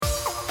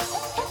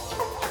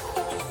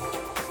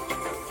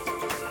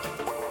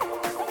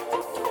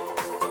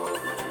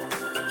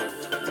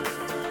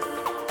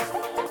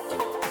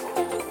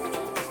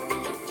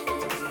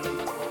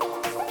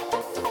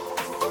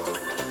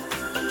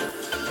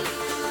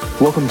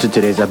Welcome to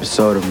today's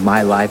episode of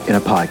My Life in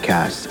a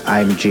Podcast.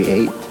 I'm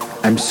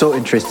G8. I'm so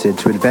interested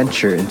to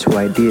adventure into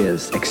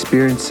ideas,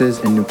 experiences,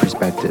 and new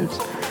perspectives.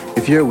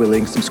 If you're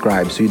willing,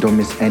 subscribe so you don't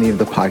miss any of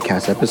the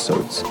podcast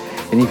episodes.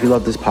 And if you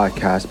love this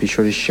podcast, be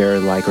sure to share,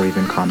 like, or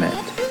even comment.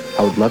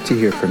 I would love to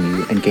hear from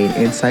you and gain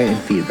insight and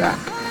feedback.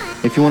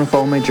 If you want to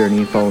follow my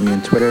journey, follow me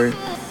on Twitter.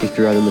 If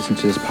you'd rather listen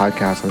to this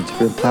podcast on a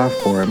different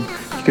platform,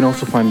 you can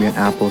also find me on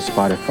Apple,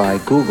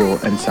 Spotify, Google,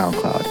 and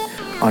SoundCloud.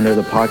 Under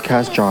the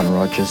podcast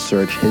genre, just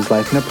search His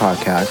Life in a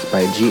Podcast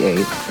by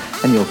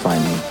G8 and you'll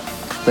find me.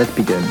 Let's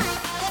begin.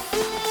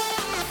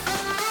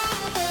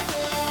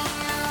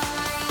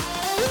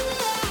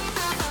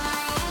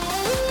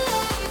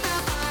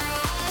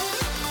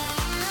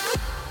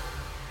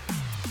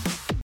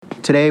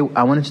 Today,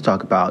 I wanted to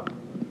talk about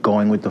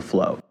going with the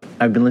flow.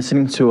 I've been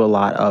listening to a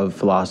lot of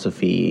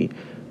philosophy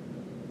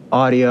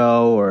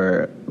audio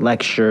or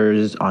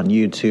lectures on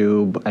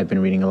YouTube. I've been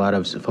reading a lot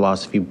of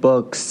philosophy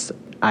books.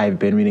 I've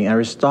been reading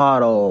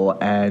Aristotle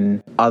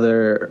and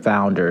other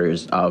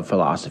founders of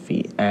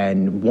philosophy.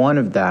 And one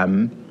of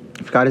them,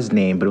 I forgot his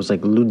name, but it was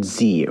like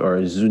Luzi or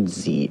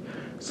Zuzi.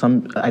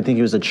 I think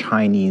he was a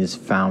Chinese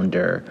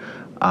founder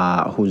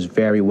who's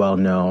very well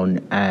known,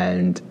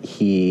 and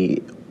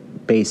he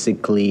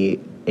basically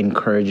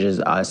encourage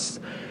us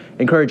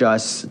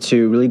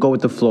to really go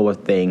with the flow of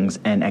things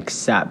and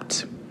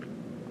accept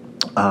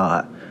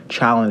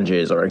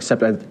challenges or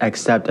accept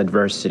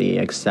adversity,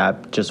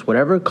 accept just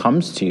whatever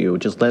comes to you.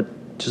 Just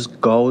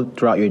go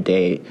throughout your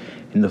day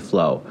in the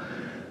flow.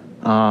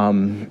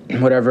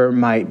 Whatever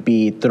might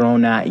be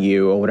thrown at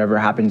you or whatever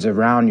happens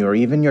around you, or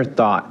even your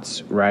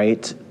thoughts,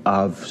 right,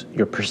 of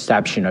your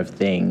perception of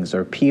things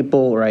or people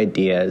or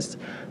ideas,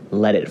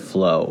 let it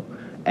flow.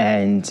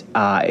 And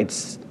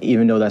it's,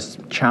 even though that's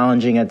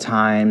challenging at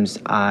times,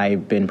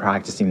 I've been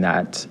practicing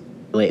that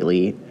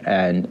lately,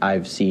 and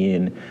I've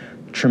seen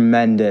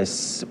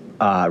tremendous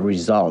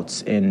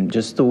results in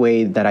just the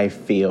way that I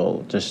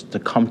feel, just the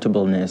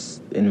comfortableness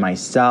in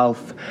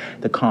myself,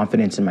 the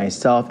confidence in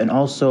myself, and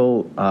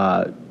also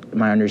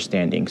my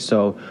understanding.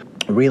 So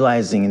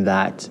realizing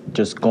that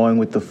just going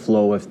with the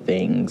flow of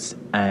things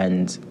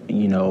and,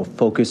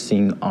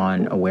 focusing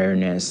on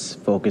awareness,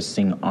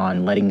 focusing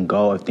on letting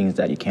go of things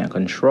that you can't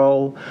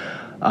control,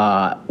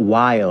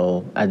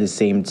 while at the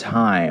same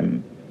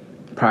time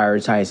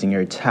prioritizing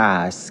your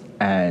task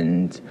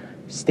and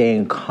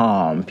staying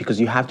calm, because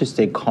you have to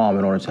stay calm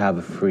in order to have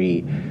a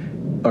free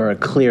or a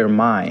clear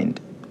mind,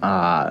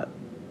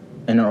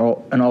 and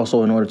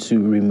also in order to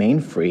remain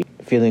free,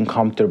 feeling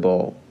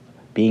comfortable,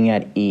 being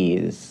at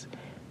ease,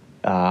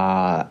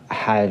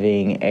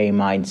 having a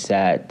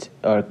mindset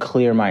or a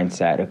clear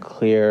mindset, a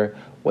clear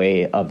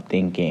way of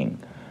thinking,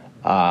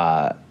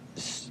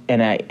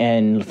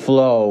 and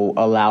flow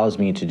allows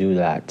me to do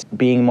that.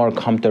 Being more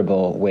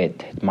comfortable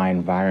with my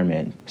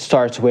environment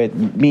starts with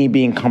me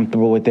being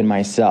comfortable within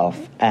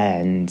myself,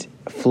 and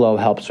flow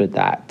helps with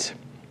that.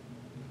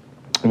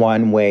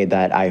 One way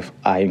that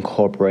I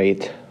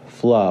incorporate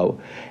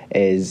flow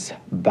is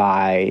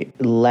by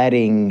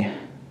letting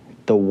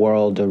the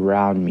world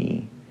around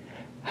me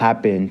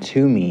happen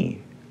to me.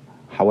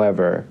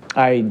 However,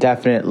 I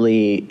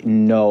definitely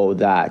know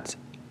that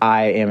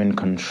I am in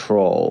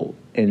control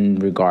in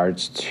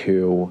regards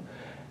to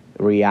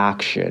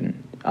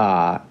reaction.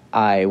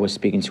 I was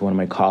speaking to one of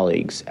my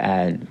colleagues,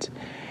 and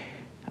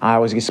I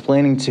was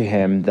explaining to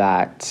him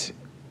that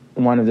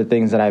one of the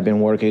things that I've been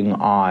working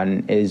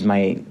on is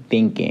my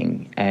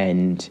thinking,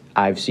 and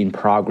I've seen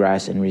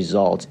progress and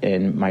results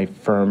in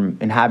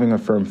having a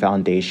firm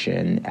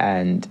foundation,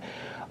 and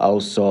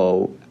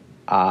also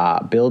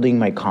building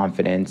my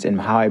confidence.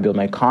 And how I build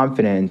my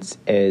confidence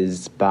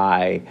is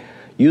by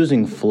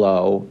using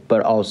flow,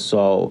 but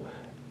also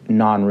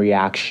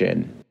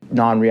non-reaction.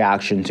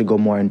 To go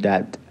more in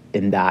depth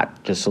in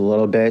that just a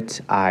little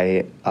bit,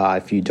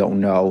 if you don't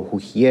know who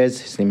he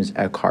is, his name is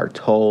Eckhart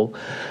Tolle.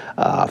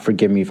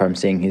 Forgive me if I'm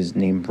saying his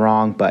name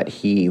wrong, but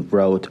he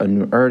wrote A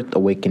New Earth,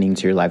 Awakening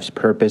to Your Life's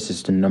Purpose.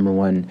 It's the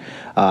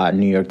 #1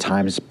 New York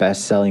Times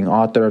best-selling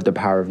author of The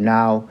Power of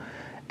Now.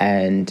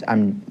 And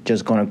I'm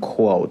just going to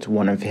quote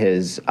one of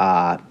his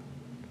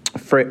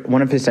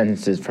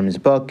sentences from his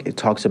book. It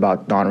talks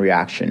about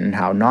non-reaction and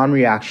how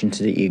non-reaction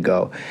to the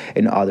ego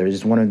in others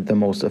is one of the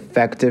most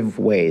effective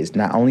ways,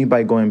 not only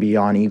by going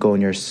beyond ego in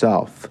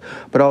yourself,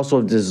 but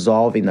also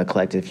dissolving the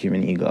collective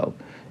human ego.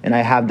 And I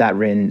have that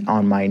written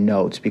on my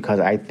notes because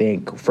I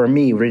think, for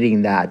me,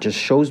 reading that just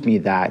shows me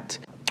that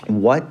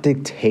what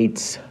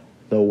dictates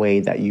the way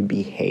that you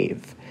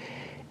behave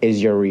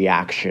is your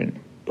reaction.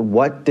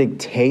 What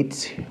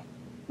dictates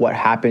what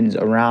happens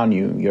around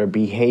you, your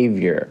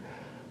behavior,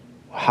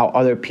 how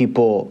other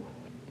people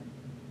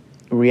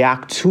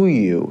react to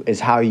you is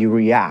how you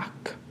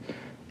react.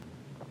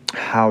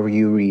 How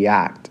you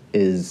react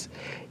is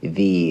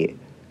the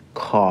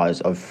cause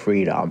of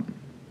freedom.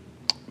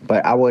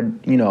 But I would,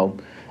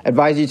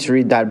 advise you to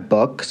read that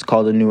book. It's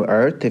called A New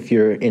Earth if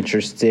you're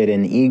interested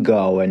in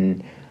ego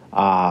and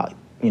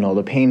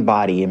the pain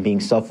body and being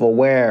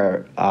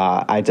self-aware,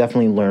 I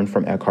definitely learned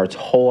from Eckhart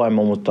Tolle. I'm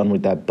almost done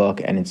with that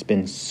book, and it's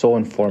been so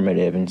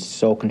informative and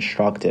so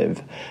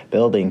constructive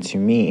building to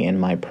me in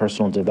my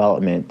personal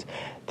development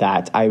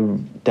that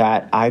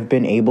I've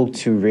been able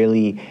to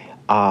really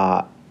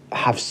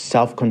have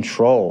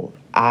self-control.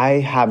 I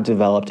have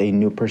developed a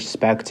new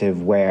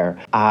perspective where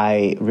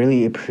I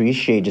really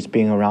appreciate just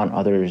being around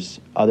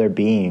other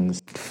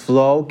beings.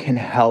 Flow can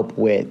help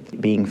with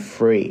being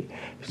free.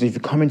 Because if you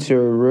come into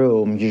a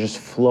room, you're just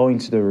flowing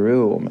to the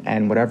room,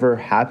 and whatever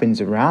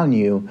happens around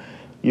you,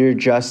 you're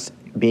just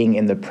being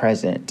in the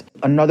present.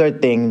 Another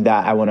thing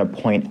that I want to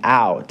point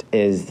out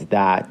is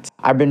that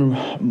I've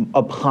been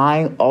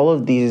applying all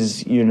of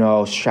these,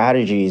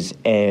 strategies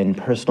in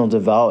personal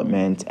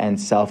development and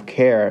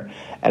self-care,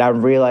 and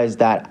I've realized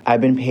that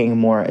I've been paying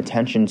more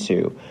attention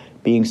to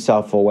being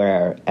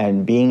self-aware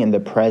and being in the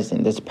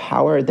present. There's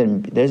power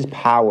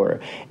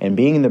in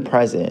being in the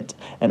present.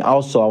 And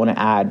also, I want to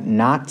add,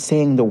 not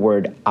saying the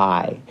word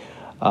I.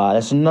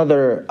 That's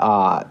another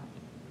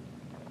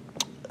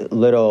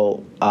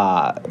little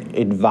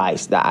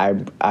advice that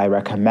I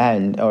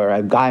recommend, or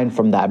I've gotten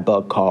from that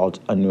book called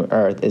A New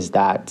Earth, is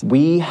that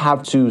we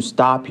have to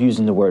stop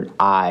using the word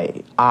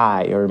I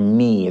or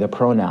me, the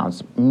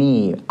pronouns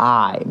me,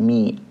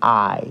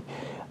 I.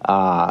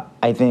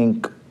 I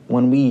think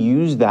when we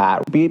use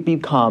that, we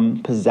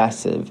become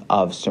possessive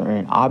of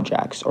certain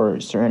objects or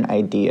certain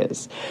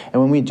ideas.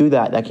 And when we do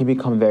that, that can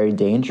become very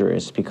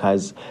dangerous,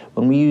 because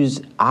when we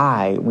use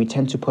I, we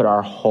tend to put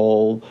our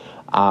whole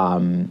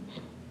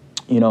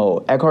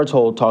Eckhart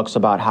Tolle talks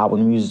about how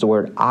when we use the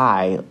word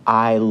I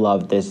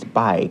love this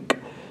bike,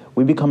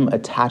 we become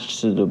attached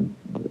to the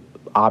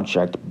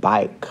object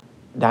bike.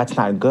 That's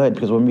not good,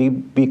 because when we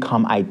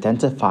become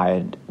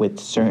identified with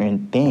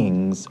certain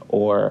things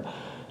or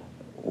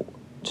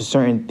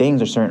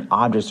certain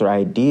objects or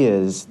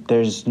ideas,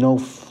 there's no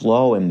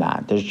flow in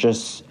that. There's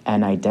just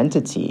an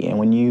identity. And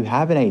when you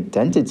have an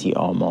identity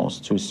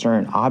almost to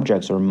certain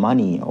objects or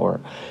money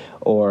or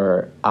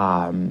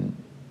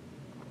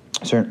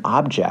certain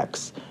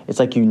objects, it's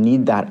like you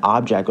need that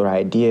object or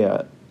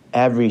idea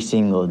every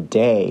single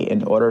day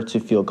in order to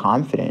feel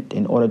confident,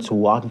 in order to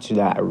walk into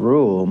that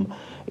room.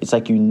 It's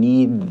like you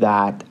need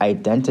that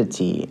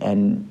identity,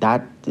 and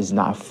that is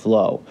not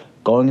flow.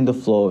 Going in the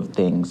flow of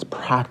things,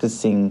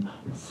 practicing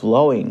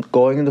flowing,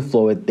 going in the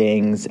flow of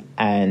things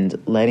and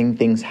letting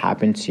things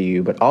happen to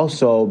you, but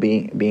also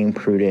being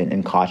prudent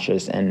and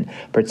cautious and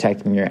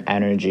protecting your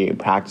energy,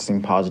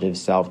 practicing positive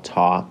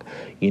self-talk,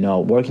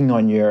 working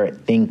on your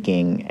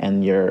thinking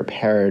and your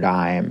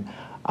paradigm.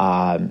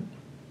 And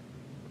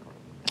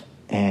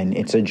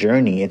it's a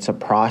journey, it's a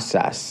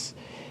process.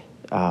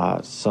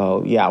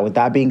 With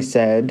that being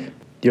said,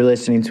 you're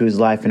listening to His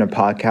Life in a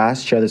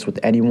Podcast. Share this with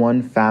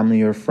anyone,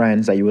 family, or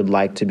friends that you would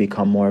like to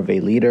become more of a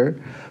leader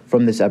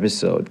from this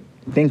episode.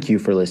 Thank you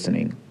for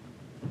listening.